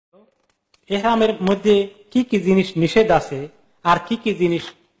এহরামের মধ্যে কি কি জিনিস নিষেধ আছে আর কি কি জিনিস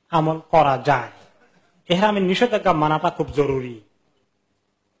আমল করা যায়। এহরামের নিষেধাজ্ঞা মানাটা খুব জরুরি,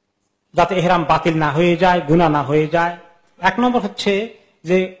 যাতে এহরাম বাতিল না হয়ে যায়, গুনাহ না হয়ে যায়। এক নম্বর হচ্ছে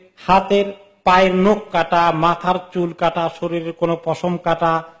যে হাতের পায়ের নখ কাটা, মাথার চুল কাটা, শরীরের কোনো পশম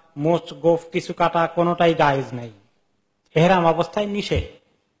কাটা, মোচ গোফ কিছু কাটা কোনোটাই জায়েজ নাই, এহরাম অবস্থায় নিষেধ।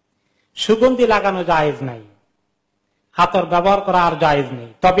 সুগন্ধি লাগানো জায়েজ নাই, আতর ব্যবহার করা আর জায়েজ নেই।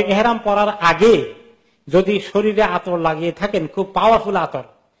 তবে এহরাম পরার আগে যদি শরীরে আতর লাগিয়ে থাকেন, খুব পাওয়ারফুল আতর,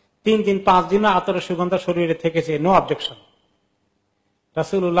 3 দিন 5 দিনও আতরের সুগন্ধ শরীরে থেকেছে, নো অবজেকশন।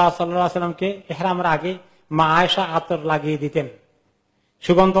 রাসূলুল্লাহ সাল্লাল্লাহু আলাইহি ওয়াসাল্লামকে এহরামের আগে মা আয়েশা আতর লাগিয়ে দিতেন,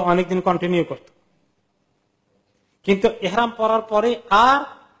 সুগন্ধ অনেকদিন কন্টিনিউ করত। কিন্তু এহরাম পরার পরে আর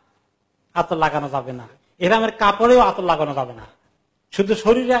আতর লাগানো যাবে না, এহরামের কাপড়েও আতর লাগানো যাবে না, শুধু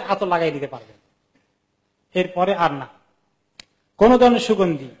শরীরে আতর লাগাই দিতে পারবেন, এরপরে আর না। কোন ধরনের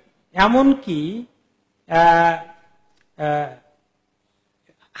সুগন্ধি, এমনকি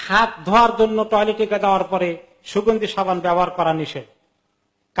হাত ধোয়ার জন্য টয়লেটে যাওয়ার পরে সুগন্ধি সাবান ব্যবহার করা নিষেধ।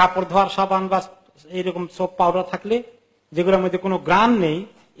 কাপড় ধোয়ার সাবান বা এইরকম সোপ পাউডার থাকলে যেগুলোর মধ্যে কোনো গ্রান নেই,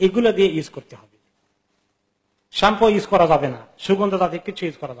 এগুলো দিয়ে ইউজ করতে হবে। শ্যাম্পু ইউজ করা যাবে না, সুগন্ধ জাতীয় কিছু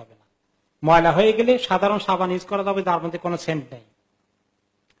ইউজ করা যাবে না। ময়লা হয়ে গেলে সাধারণ সাবান ইউজ করা যাবে, যার মধ্যে কোনো সেন্ট নেই।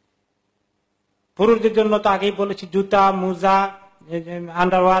 পুরুষদের জন্য তো আগেই বলেছি, জুতা, মোজা,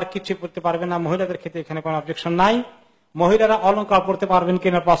 আন্ডারওয়্যার কিছু পড়তে পারবে না। মহিলাদের ক্ষেত্রে এখানে কোনো অবজেকশন নাই। মহিলারা অলংকার পড়তে পারবেন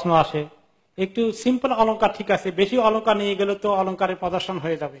কিনা প্রশ্ন আসে। একটু সিম্পল অলংকার ঠিক আছে, বেশি অলংকার নিয়ে গেলে তো অলংকারের প্রদর্শন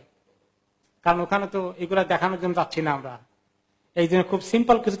হয়ে যাবে, কারণ ওখানে তো এগুলা দেখানোর জন্য যাচ্ছি না আমরা। এই জন্য খুব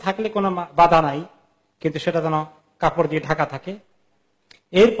সিম্পল কিছু থাকলে কোনো বাধা নাই, কিন্তু সেটা যেন কাপড় দিয়ে ঢাকা থাকে।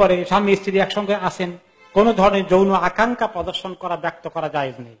 এরপরে স্বামী স্ত্রী একসঙ্গে আসেন, কোন ধরনের যৌন আকাঙ্ক্ষা প্রদর্শন করা, ব্যক্ত করা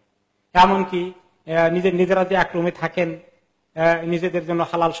জায়েজ নেই। এমনকি নিজেরা যে এক রুমে থাকেন, নিজেদের জন্য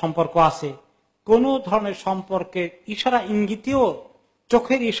হালাল সম্পর্ক আছে, কোন ধরনের সম্পর্কে ইশারা ইঙ্গিতেও,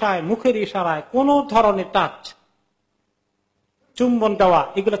 চোখের ইশারায়, মুখের ইশারায়, কোন ধরনের টাচ, চুম্বন দেওয়া,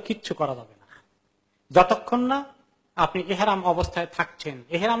 এগুলো কিচ্ছু করা যাবে না, যতক্ষণ না আপনি এহরাম অবস্থায় থাকছেন।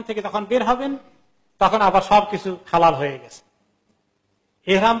 এহরাম থেকে যখন বের হবেন তখন আবার সবকিছু হালাল হয়ে গেছে।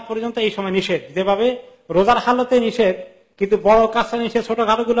 এহরাম পর্যন্ত এই সময় নিষেধ, যেভাবে রোজার হালতে নিষেধ, কিন্তু বড় কাজটা নিষেধ,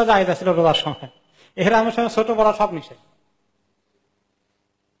 ছোটখাটো গুলো জায়েজ ছিল রোজার সময়। এহরামের সময় ছোট বড় সব নিষেধ।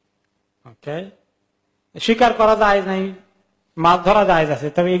 ওকে, শিকার করা জায়েজ নাই, মাছ ধরা জায়েজ আছে,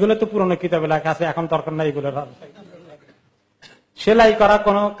 তবে এগুলো তো পুরনো কিতাবে লেখা আছে, এখন দরকার নাই এগুলো। সেলাই করা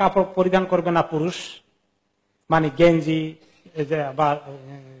কোনো কাপড় পরিধান করবে না পুরুষ, মানে গেঞ্জি বা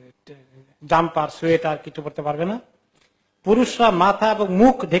জাম্পার, সোয়েটার কিছু পরতে পারবে না। পুরুষরা মাথা এবং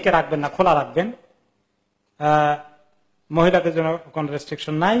মুখ ঢেকে রাখবেন না, খোলা রাখবেন। মহিলাদের জন্য কোন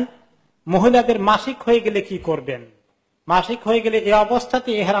রেস্ট্রিকশন নাই। মহিলাদের মাসিক হয়ে গেলে কি করবেন? মাসিক হয়ে গেলে এই অবস্থাতে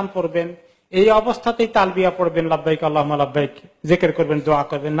এহরাম পড়বেন, এই অবস্থাতেই তালবিয়া পড়বেন, লাব্বাইক আল্লাহুম্মা লাব্বাইক, জিকির করবেন, দোয়া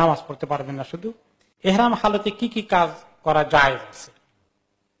করবেন, নামাজ পড়তে পারবেন না। শুধু এহরাম হালতে কি কি কাজ করা যায় আছে,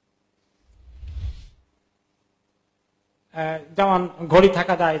 যেমন ঘড়ি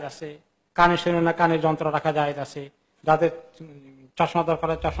থাকা জায়েজ আছে, কানে শুনে না কানে যন্ত্র রাখা জায়েজ আছে, যাদের চশমা দরকার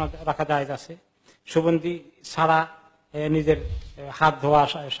চশমা রাখা জায়েজ আছে, সুগন্ধি ছাড়া নিজের হাত ধোয়া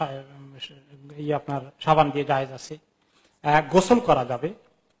আপনার সাবান দিয়ে জায়েজ আছে। গোসল করা যাবে।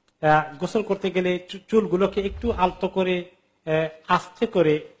 গোসল করতে গেলে চুলগুলোকে একটু আলতো করে, আস্তে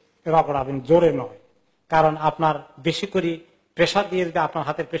করে রগড়াবেন, জোরে নয়, কারণ আপনার বেশি করে প্রেসার দিয়ে যদি আপনার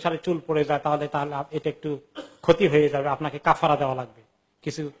হাতের প্রেসারে চুল পড়ে যায়, তাহলে এটা একটু ক্ষতি হয়ে যাবে, আপনাকে কাফারা দেওয়া লাগবে,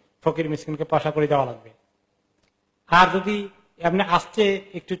 কিছু ফকির মিসকিনকে পয়সা করে দেওয়া লাগবে। আর যদি এমনি আস্তে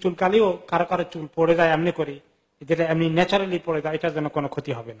একটু চুলকালেও কারো কারো চুল পড়ে যায় এমনি করে, যেটা এমনি ন্যাচারালি পড়ে যায়, এটার জন্য কোনো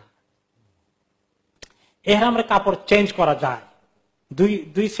ক্ষতি হবে না। এহরামের কাপড় চেঞ্জ করা যায়,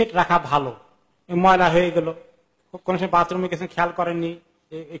 দুই সেট রাখা ভালো। ময়লা হয়ে গেল, কোন সময় বাথরুমে গেছেন খেয়াল করেননি,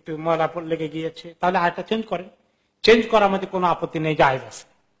 একটু ময়লা লেগে গিয়েছে, তাহলে আরেকটা চেঞ্জ করেন। চেঞ্জ করার মধ্যে কোনো আপত্তি নেই, জায়েজ আছে।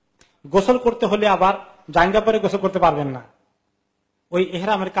 গোসল করতে হলে আবার জাঙ্গা পরে গোসল করতে পারবেন না, ওই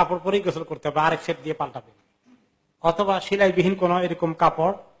এহরামের কাপড় পরেই গোসল করতে হবে, আরেক সেট দিয়ে পাল্টাবেন। অথবা সেলাইবিহীন কোন এরকম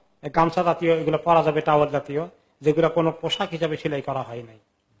কাপড়, গামছা জাতীয়, এগুলো পরা যাবে, টাওয়াল জাতীয়, যেগুলো কোনো পোশাক হিসাবে সেলাই করা হয় নাই,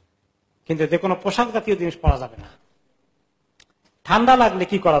 কিন্তু যে কোনো পোশাক জাতীয় জিনিস পরা যাবে না। ঠান্ডা লাগলে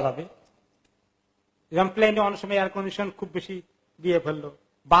কি করা যাবে? যেমন প্লেনে অনেক সময় এয়ার কন্ডিশন খুব বেশি দিয়ে ফেললো,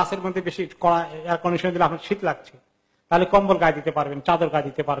 বাসের মধ্যে বেশি এয়ার কন্ডিশন দিলে আপনার শীত লাগছে, তাহলে কম্বল গায়ে দিতে পারবেন, চাদর গায়ে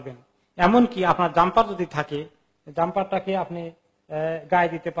দিতে পারবেন। এমনকি আপনার জাম্পার যদি থাকে, জাম্পারটাকে আপনি গায়ে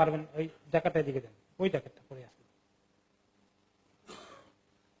দিতে পারবেন। ওই জ্যাকেটটা এদিকে দেন, ওই জ্যাকেটটা পরে আসবেন,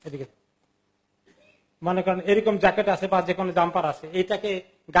 এদিকে। মনে করেন এরকম জ্যাকেট আছে বা যে কোনো জাম্পার আছে, এইটাকে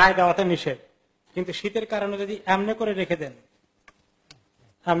গায়ে দেওয়াতে নিষেধ, কিন্তু শীতের কারণে যদি এমনি করে রেখে দেন,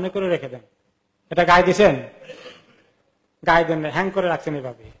 এমনি করে রেখে দেন, এটা গায়ে দিয়েছেন, গায়ে দেন, হ্যাং করে রাখছেন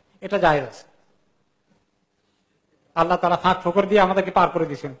এভাবে, এটা জায়েজ আছে। আল্লাহ তাআলা ফাঁক ফোকর দিয়ে আমাদেরকে পার করে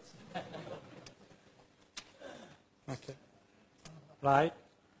দিয়েছেন। রাইট।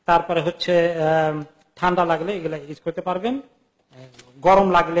 তারপরে হচ্ছে ঠান্ডা লাগলে এগুলা ইউজ করতে পারবেন, গরম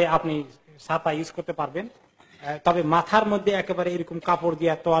লাগলে আপনি ছাতা ইউজ করতে পারবেন। তবে মাথার মধ্যে একেবারে এরকম কাপড়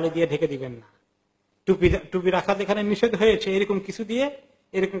দিয়ে তোয়ালে দিয়ে ঢেকে দিবেন না। টুপি টুপি রাখা যেখানে নিষেধ হয়েছে এরকম কিছু দিয়ে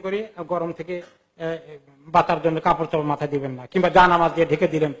এরকম করে গরম থেকে বাঁচার জন্য কাপড় চাপড় মাথায় দিবেন না, কিংবা জানামাজ দিয়ে ঢেকে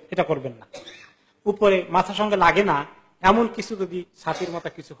দিলেন, এটা করবেন না। উপরে মাথার সঙ্গে লাগে না এমন কিছু যদি ছাতির মতো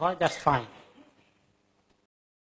কিছু হয়, দ্যাটস ফাইন।